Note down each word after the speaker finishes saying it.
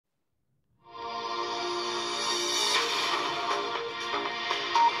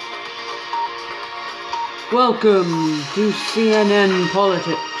Welcome to CNN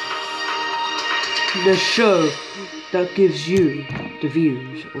Politics, the show that gives you the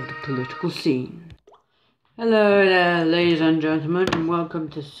views of the political scene. Hello there, ladies and gentlemen, and welcome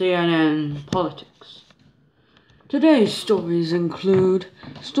to CNN Politics. Today's stories include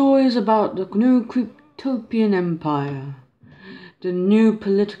stories about the new Kryptonian Empire, the new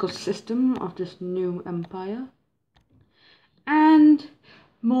political system of this new empire, and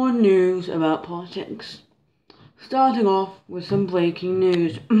more news about politics. Starting off with some breaking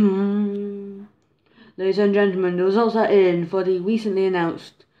news. Ladies and gentlemen, the results are in for the recently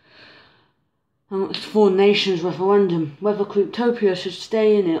announced Four Nations referendum, whether Cryptopia should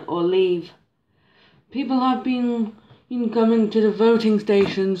stay in it or leave. People have been coming to the voting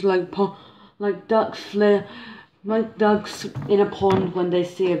stations like ducks in a pond when they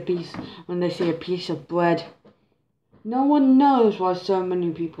see a piece of bread. No one knows why so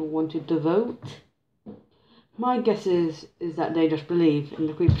many people wanted to vote. My guess is that they just believe in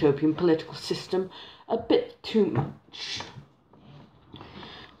the Kryptonian political system a bit too much.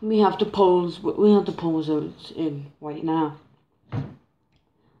 We have the polls votes in right now.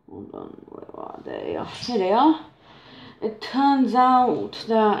 Hold on, where are they? Here they are. It turns out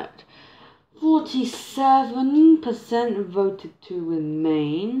that 47% voted to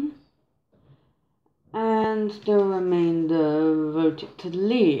remain, and the remainder voted to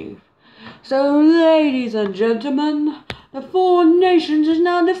leave. So, ladies and gentlemen, the Four Nations is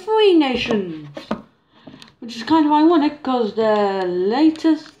now the Three Nations, which is kind of ironic because their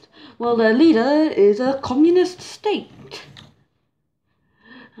leader is a communist state.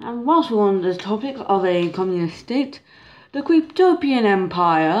 And whilst we're on the topic of a communist state, the Kryptonian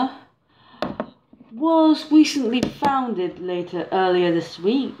Empire was recently founded earlier this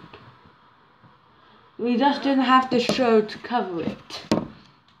week. We just didn't have the show to cover it.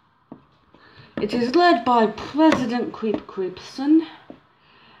 It is led by President Creepson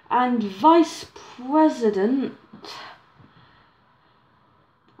and Vice President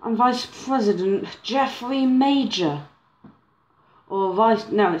Jeffrey Major.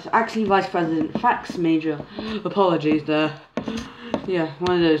 It's actually Vice President Fax Major. Apologies there. Yeah,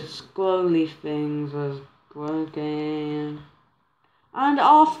 one of those scrolly things was broken. And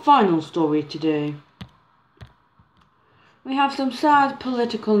our final story today. We have some sad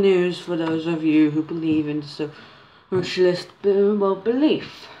political news for those of you who believe in socialist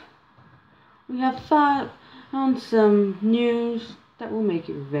belief. We have found some news that will make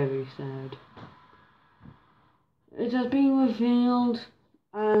you very sad. It has been revealed,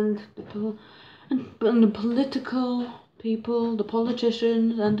 and the political people, the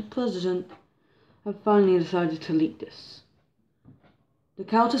politicians, and the president have finally decided to leak this. The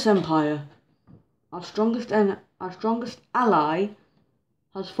Kautus Empire, our strongest ally,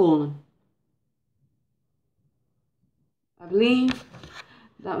 has fallen. I believe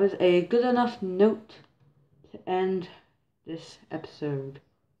that was a good enough note to end this episode.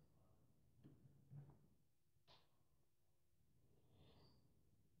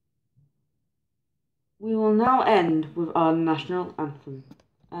 We will now end with our national anthem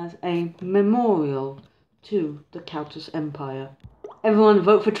as a memorial to the Kautus Empire. Everyone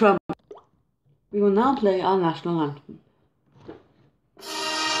vote for Trump. We will now play our national anthem.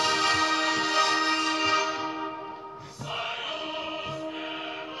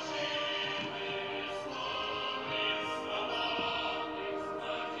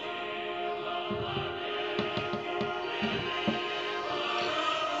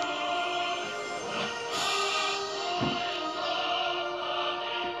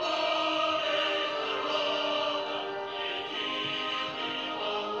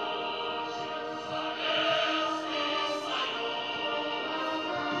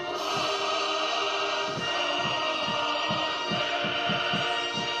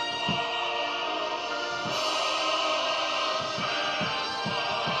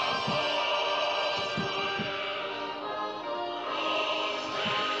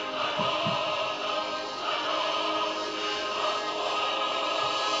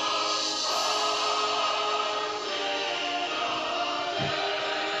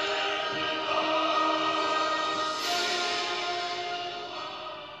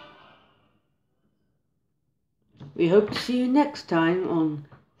 We hope to see you next time on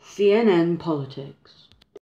CNN Politics.